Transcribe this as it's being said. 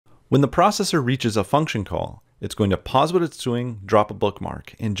When the processor reaches a function call, it's going to pause what it's doing, drop a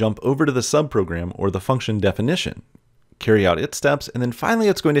bookmark, and jump over to the subprogram or the function definition, carry out its steps, and then finally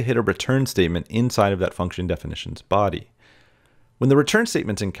it's going to hit a return statement inside of that function definition's body. When the return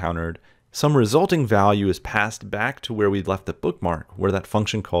statement's encountered, some resulting value is passed back to where we left the bookmark, where that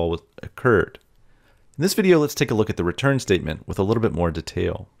function call occurred. In this video, let's take a look at the return statement with a little bit more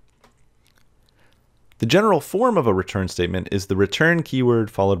detail. The general form of a return statement is the return keyword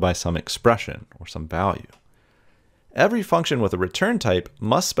followed by some expression or some value. Every function with a return type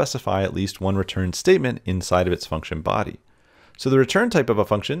must specify at least one return statement inside of its function body. So the return type of a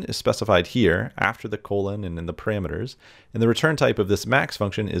function is specified here after the colon and in the parameters, and the return type of this max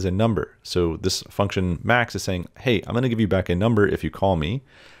function is a number. So this function max is saying, hey, I'm going to give you back a number if you call me.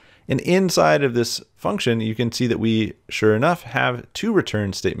 And inside of this function, you can see that we, sure enough, have two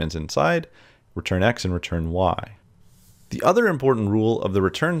return statements inside, return x and return y. The other important rule of the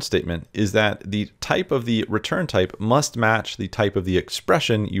return statement is that the type of the return type must match the type of the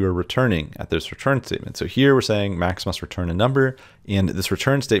expression you are returning at this return statement. So here we're saying max must return a number, and this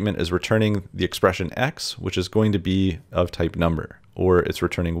return statement is returning the expression x, which is going to be of type number, or it's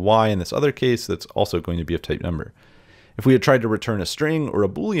returning y in this other case that's also going to be of type number. If we had tried to return a string or a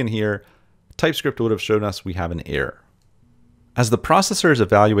Boolean here, TypeScript would have shown us we have an error. As the processor is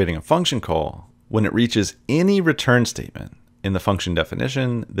evaluating a function call, when it reaches any return statement in the function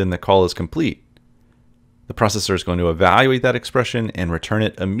definition, then the call is complete. The processor is going to evaluate that expression and return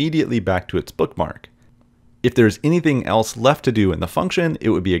it immediately back to its bookmark. If there's anything else left to do in the function, it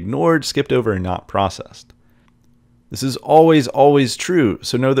would be ignored, skipped over, and not processed. This is always true,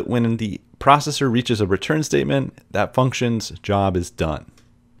 so know that when the processor reaches a return statement, that function's job is done.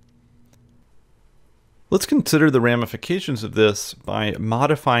 Let's consider the ramifications of this by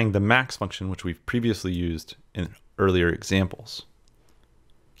modifying the max function, which we've previously used in earlier examples.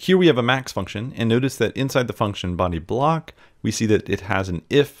 Here we have a max function, and notice that inside the function body block, we see that it has an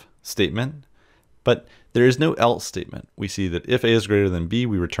if statement, but there is no else statement. We see that if a is greater than b,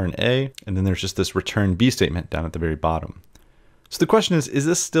 we return a, and then there's just this return b statement down at the very bottom. So the question is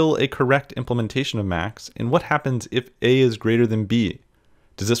this still a correct implementation of max? And what happens if a is greater than b?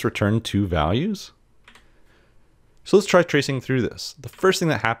 Does this return two values? So let's try tracing through this. The first thing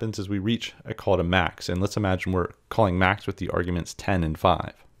that happens is we reach a call to max, and let's imagine we're calling max with the arguments 10 and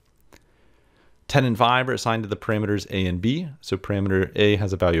 5. 10 and 5 are assigned to the parameters a and b, so parameter a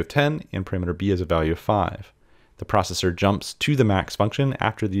has a value of 10 and parameter b has a value of 5. The processor jumps to the max function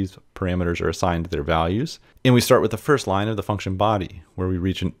after these parameters are assigned their values, and we start with the first line of the function body, where we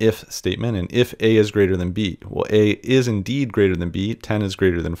reach an if statement, and if a is greater than b. Well, a is indeed greater than b, 10 is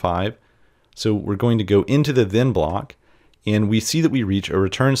greater than 5. So we're going to go into the then block, and we see that we reach a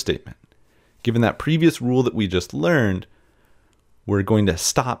return statement. Given that previous rule that we just learned, we're going to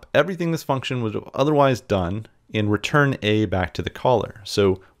stop everything this function would have otherwise done and return a back to the caller.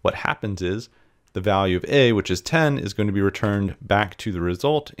 So what happens is the value of a, which is 10, is going to be returned back to the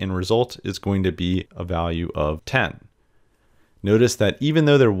result, and result is going to be a value of 10. Notice that even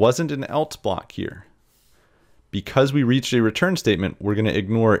though there wasn't an else block here, because we reached a return statement, we're going to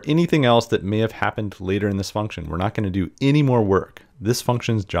ignore anything else that may have happened later in this function. We're not going to do any more work. This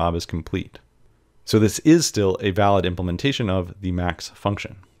function's job is complete. So this is still a valid implementation of the max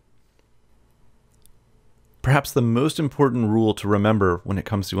function. Perhaps the most important rule to remember when it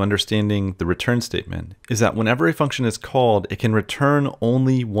comes to understanding the return statement is that whenever a function is called, it can return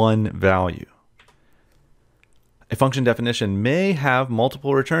only one value. A function definition may have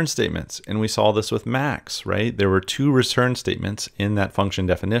multiple return statements, and we saw this with max, right? There were two return statements in that function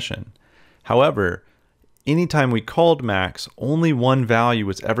definition. However, anytime we called max, only one value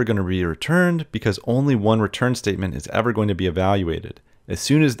was ever going to be returned because only one return statement is ever going to be evaluated. As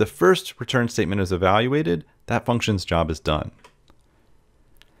soon as the first return statement is evaluated, that function's job is done.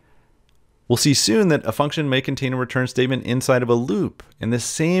 We'll see soon that a function may contain a return statement inside of a loop, and this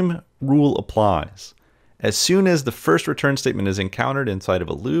same rule applies. As soon as the first return statement is encountered inside of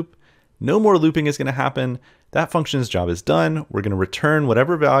a loop, no more looping is going to happen. That function's job is done. We're going to return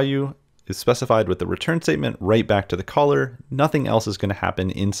whatever value is specified with the return statement right back to the caller. Nothing else is going to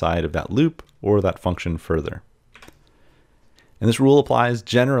happen inside of that loop or that function further. And this rule applies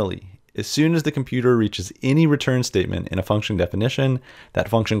generally. As soon as the computer reaches any return statement in a function definition, that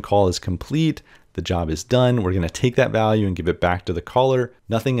function call is complete. The job is done. We're going to take that value and give it back to the caller.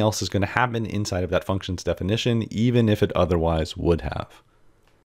 Nothing else is going to happen inside of that function's definition, even if it otherwise would have.